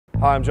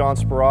Hi, I'm John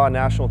Speraw,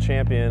 national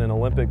champion and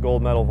Olympic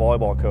gold medal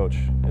volleyball coach.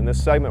 In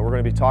this segment, we're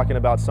going to be talking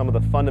about some of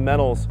the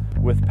fundamentals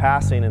with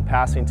passing and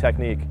passing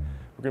technique.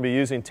 We're going to be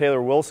using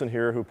Taylor Wilson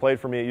here, who played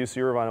for me at UC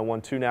Irvine and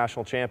won 2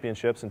 national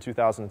championships in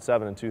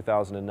 2007 and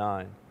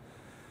 2009.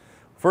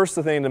 First,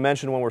 the thing to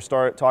mention when we're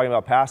talking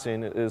about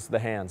passing is the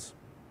hands.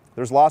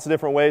 There's lots of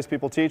different ways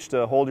people teach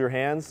to hold your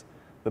hands.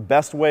 The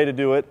best way to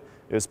do it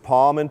is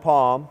palm and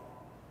palm.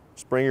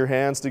 Just bring your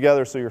hands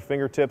together so your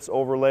fingertips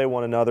overlay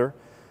one another.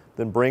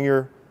 Then bring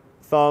your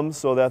thumbs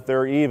so that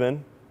they're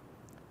even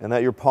and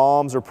that your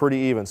palms are pretty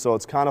even. So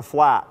it's kind of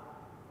flat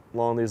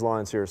along these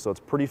lines here. So it's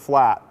pretty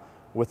flat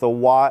with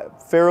a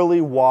fairly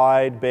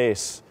wide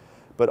base.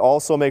 But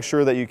also make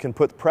sure that you can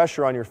put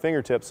pressure on your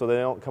fingertips so they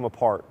don't come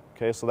apart.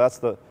 Okay, so that's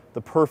the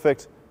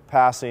perfect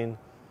passing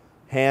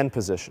hand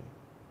position.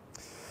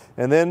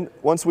 And then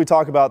once we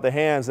talk about the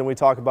hands, then we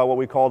talk about what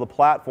we call the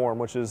platform,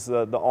 which is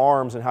the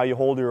arms and how you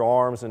hold your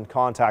arms and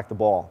contact the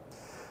ball.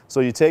 So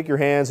you take your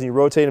hands and you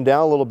rotate them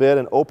down a little bit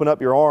and open up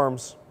your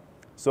arms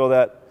so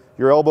that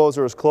your elbows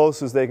are as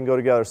close as they can go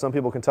together. Some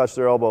people can touch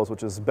their elbows,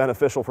 which is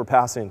beneficial for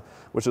passing,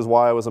 which is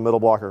why I was a middle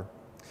blocker.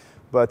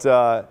 But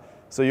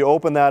so you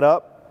open that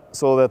up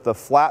so that the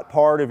flat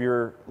part of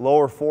your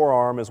lower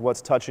forearm is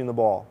what's touching the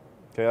ball.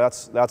 Okay,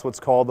 that's what's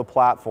called the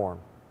platform.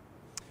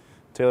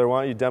 Taylor,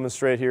 why don't you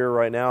demonstrate here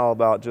right now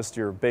about just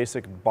your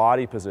basic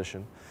body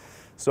position.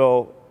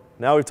 So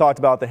now we've talked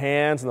about the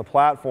hands and the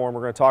platform.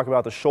 We're going to talk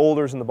about the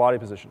shoulders and the body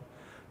position.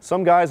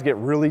 Some guys get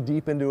really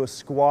deep into a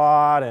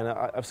squat, and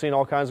I've seen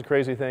all kinds of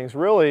crazy things.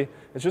 Really,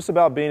 it's just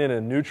about being in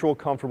a neutral,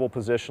 comfortable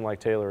position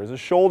like Taylor is. His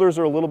shoulders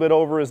are a little bit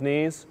over his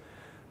knees.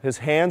 His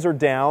hands are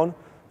down.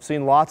 I've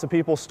seen lots of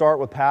people start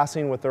with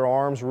passing with their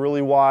arms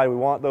really wide. We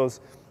want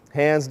those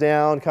hands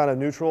down, kind of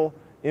neutral,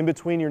 in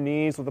between your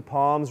knees with the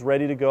palms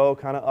ready to go,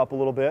 kind of up a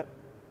little bit.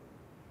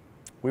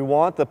 We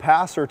want the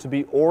passer to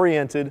be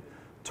oriented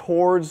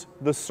towards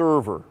the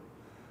server.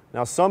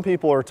 Now, some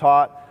people are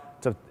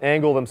taught to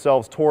angle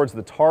themselves towards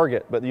the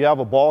target, but you have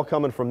a ball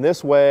coming from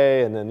this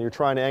way and then you're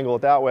trying to angle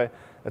it that way.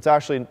 That's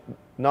actually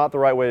not the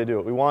right way to do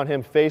it. We want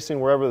him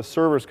facing wherever the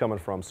server's coming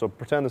from. So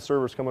pretend the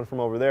server's coming from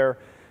over there.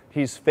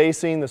 He's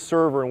facing the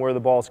server and where the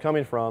ball's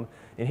coming from,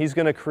 and he's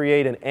going to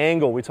create an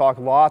angle. We talk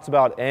lots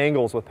about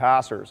angles with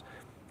passers.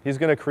 He's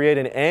going to create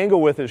an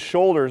angle with his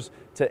shoulders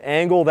to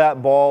angle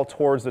that ball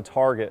towards the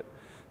target.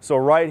 So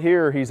right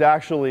here, he's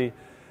actually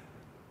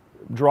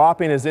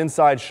dropping his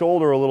inside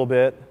shoulder a little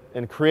bit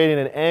and creating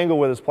an angle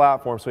with his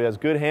platform. So he has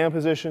good hand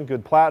position,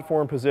 good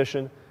platform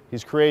position.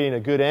 He's creating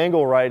a good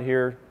angle right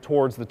here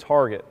towards the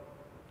target.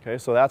 Okay,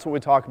 so that's what we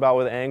talk about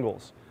with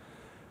angles.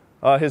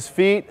 His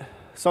feet,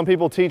 some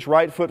people teach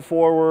right foot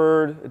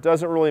forward. It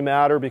doesn't really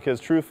matter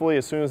because truthfully,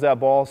 as soon as that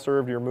ball's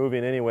served, you're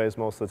moving anyways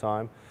most of the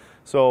time.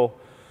 So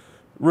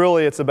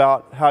really, it's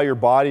about how your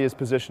body is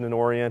positioned and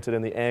oriented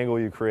and the angle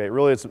you create.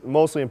 Really, it's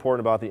mostly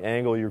important about the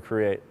angle you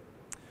create.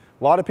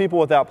 A lot of people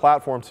with that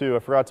platform too, I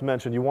forgot to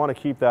mention, you want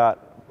to keep that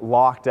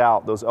locked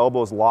out, those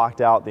elbows locked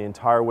out the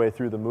entire way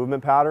through the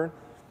movement pattern.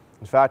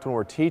 In fact, when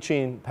we're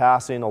teaching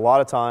passing, a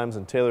lot of times,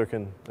 and Taylor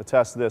can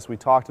attest to this, we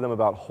talk to them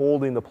about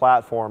holding the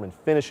platform and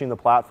finishing the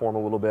platform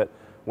a little bit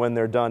when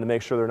they're done to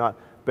make sure they're not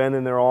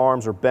bending their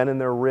arms or bending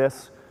their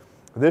wrists.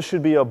 This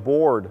should be a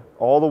board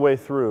all the way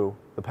through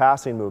the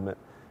passing movement.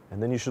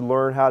 And then you should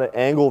learn how to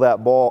angle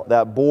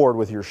that board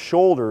with your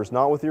shoulders,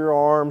 not with your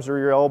arms or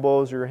your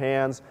elbows or your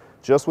hands,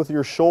 just with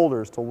your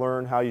shoulders to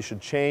learn how you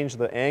should change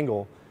the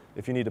angle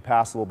if you need to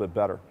pass a little bit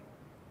better.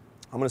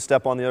 I'm going to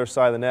step on the other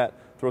side of the net,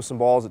 throw some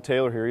balls at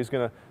Taylor here. He's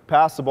going to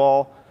pass the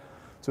ball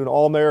to an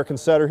All-American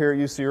setter here at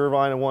UC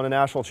Irvine and won a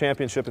national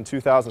championship in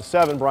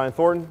 2007, Brian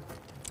Thornton.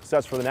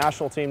 Sets for the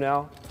national team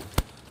now.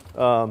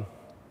 I'm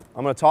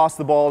going to toss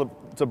the ball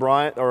to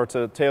Brian, or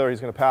to Taylor.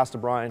 He's going to pass to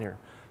Brian here.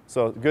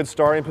 So good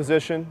starting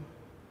position,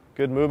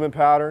 good movement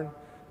pattern.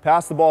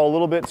 Pass the ball a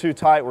little bit too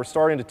tight. We're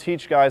starting to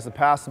teach guys to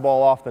pass the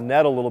ball off the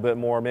net a little bit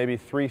more, maybe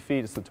 3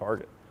 feet is the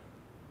target.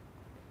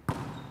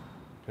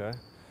 Okay.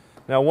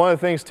 Now one of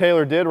the things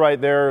Taylor did right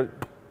there,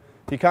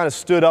 he kind of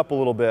stood up a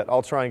little bit.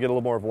 I'll try and get a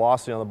little more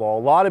velocity on the ball.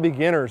 A lot of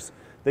beginners,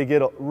 they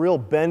get real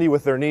bendy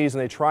with their knees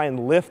and they try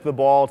and lift the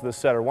ball to the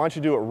setter. Why don't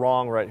you do it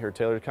wrong right here,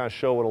 Taylor, to kind of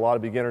show what a lot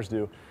of beginners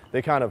do.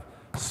 They kind of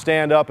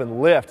stand up and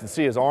lift and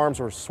see his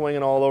arms are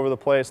swinging all over the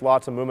place,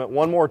 lots of movement.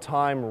 One more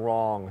time,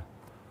 wrong.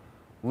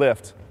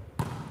 Lift.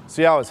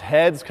 See how his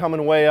head's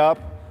coming way up?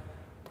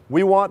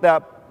 We want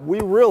that,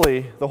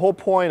 the whole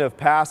point of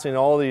passing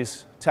all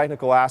these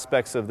technical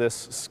aspects of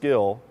this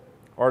skill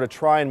are to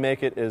try and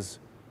make it as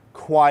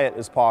quiet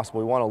as possible.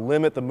 We want to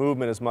limit the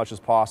movement as much as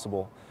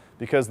possible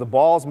because the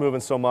ball's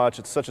moving so much,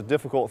 it's such a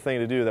difficult thing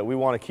to do that we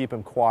want to keep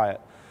him quiet.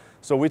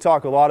 So we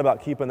talk a lot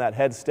about keeping that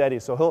head steady.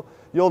 So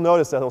you'll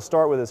notice that he'll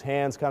start with his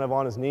hands kind of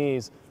on his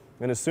knees,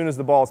 and as soon as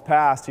the ball's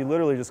passed, he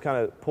literally just kind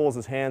of pulls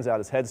his hands out,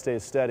 his head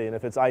stays steady. And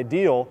if it's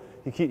ideal,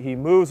 he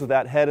moves with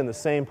that head in the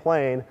same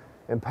plane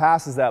and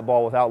passes that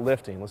ball without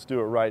lifting. Let's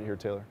do it right here,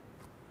 Taylor.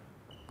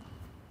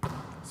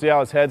 See how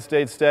his head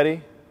stayed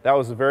steady? That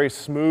was a very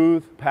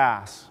smooth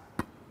pass.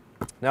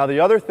 Now the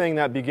other thing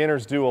that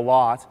beginners do a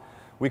lot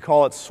we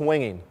call it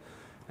swinging.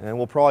 And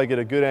we'll probably get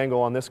a good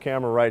angle on this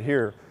camera right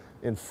here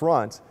in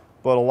front.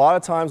 But a lot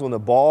of times when the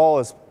ball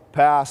is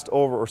passed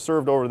over or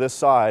served over this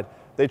side,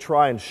 they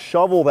try and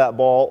shovel that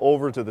ball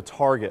over to the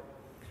target.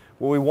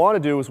 What we want to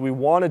do is we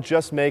want to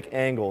just make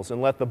angles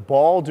and let the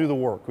ball do the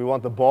work. We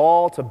want the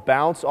ball to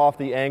bounce off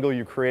the angle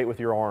you create with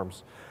your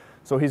arms.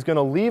 So he's going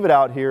to leave it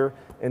out here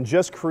and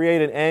just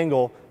create an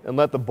angle and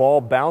let the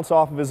ball bounce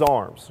off of his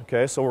arms.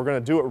 Okay, so we're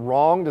going to do it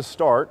wrong to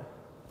start.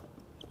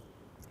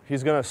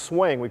 He's going to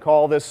swing. We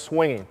call this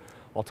swinging.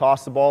 I'll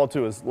toss the ball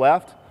to his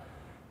left,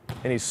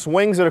 and he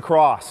swings it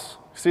across.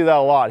 You see that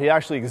a lot. He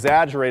actually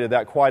exaggerated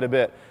that quite a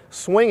bit.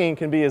 Swinging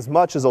can be as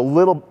much as a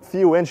little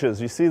few inches.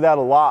 You see that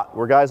a lot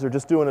where guys are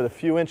just doing it a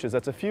few inches.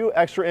 That's a few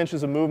extra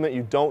inches of movement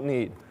you don't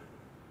need.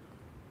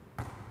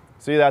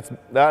 See, that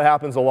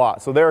happens a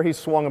lot. So there he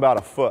swung about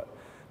a foot.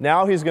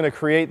 Now he's going to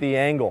create the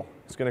angle.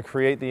 He's going to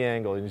create the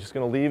angle. He's just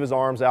going to leave his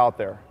arms out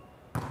there.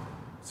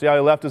 See how he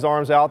left his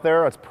arms out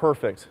there? That's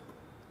perfect.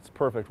 It's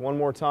perfect. One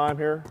more time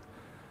here.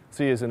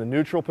 See, he's in a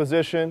neutral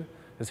position.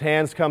 His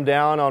hands come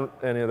down and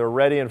they're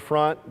ready in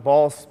front.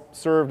 Ball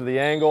served to the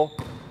angle.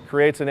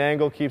 Creates an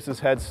angle, keeps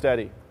his head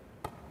steady.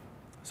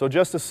 So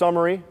just a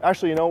summary.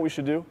 Actually, you know what we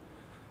should do?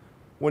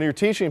 When you're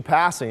teaching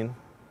passing,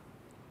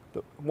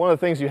 one of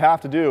the things you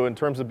have to do in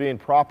terms of being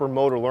proper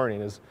motor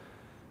learning is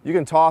you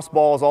can toss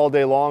balls all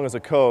day long as a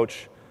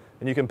coach,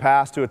 and you can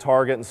pass to a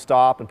target and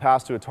stop and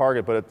pass to a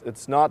target, but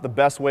it's not the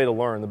best way to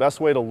learn. The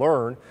best way to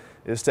learn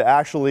is to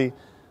actually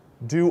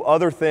do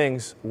other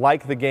things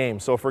like the game.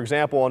 So for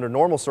example, under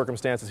normal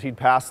circumstances, he'd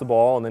pass the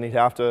ball and then he'd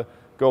have to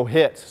go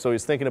hit. So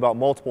he's thinking about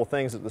multiple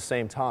things at the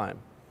same time.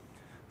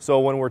 So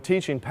when we're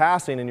teaching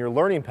passing and you're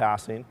learning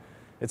passing,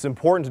 it's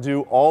important to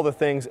do all the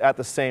things at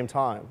the same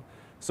time.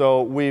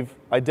 So we've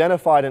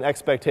identified an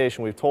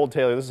expectation. We've told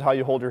Taylor, this is how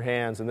you hold your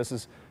hands, and this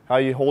is how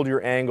you hold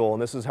your angle,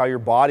 and this is how your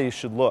body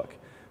should look.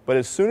 But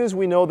as soon as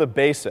we know the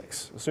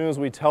basics, as soon as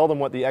we tell them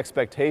what the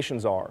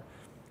expectations are,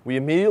 we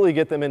immediately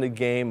get them into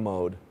game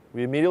mode.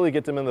 We immediately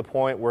get them in the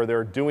point where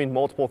they're doing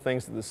multiple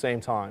things at the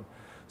same time.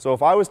 So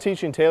if I was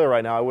teaching Taylor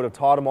right now, I would have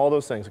taught him all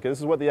those things. Okay, this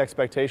is what the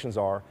expectations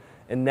are.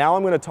 And now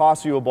I'm going to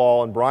toss you a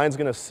ball, and Brian's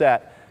going to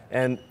set,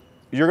 and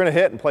you're going to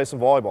hit and play some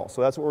volleyball.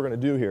 So that's what we're going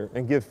to do here,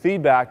 and give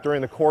feedback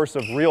during the course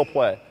of real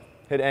play.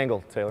 Hit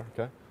angle, Taylor,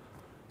 okay?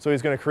 So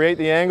he's going to create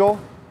the angle,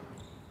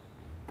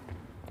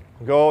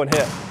 go and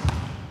hit.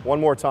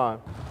 One more time.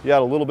 You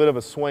had a little bit of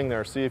a swing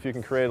there. See if you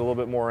can create a little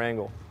bit more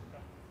angle.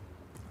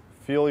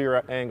 Feel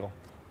your angle.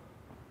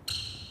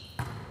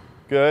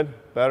 Good,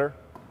 better.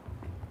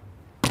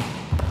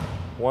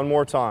 One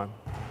more time,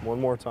 one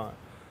more time.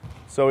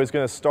 So he's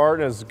going to start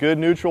in his good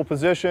neutral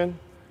position.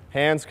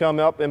 Hands come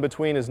up in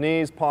between his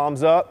knees,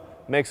 palms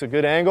up, makes a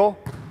good angle.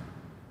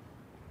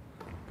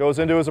 Goes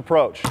into his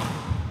approach.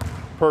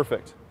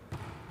 Perfect.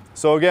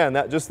 So again,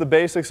 just the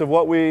basics of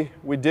what we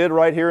did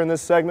right here in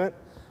this segment.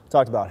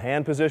 Talked about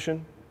hand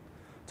position,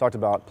 talked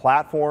about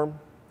platform,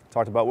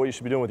 talked about what you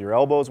should be doing with your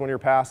elbows when you're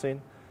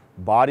passing,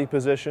 body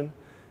position,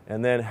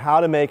 and then how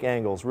to make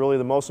angles. Really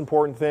the most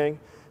important thing.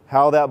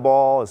 How that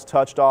ball is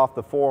touched off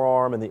the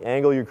forearm and the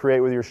angle you create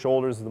with your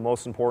shoulders is the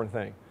most important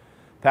thing.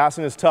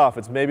 Passing is tough.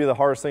 It's maybe the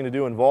hardest thing to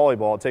do in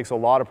volleyball. It takes a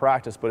lot of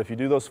practice, but if you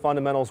do those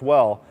fundamentals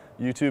well,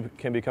 you too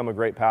can become a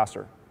great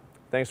passer.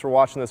 Thanks for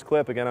watching this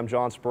clip. Again, I'm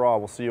John Speraw.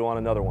 We'll see you on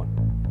another one.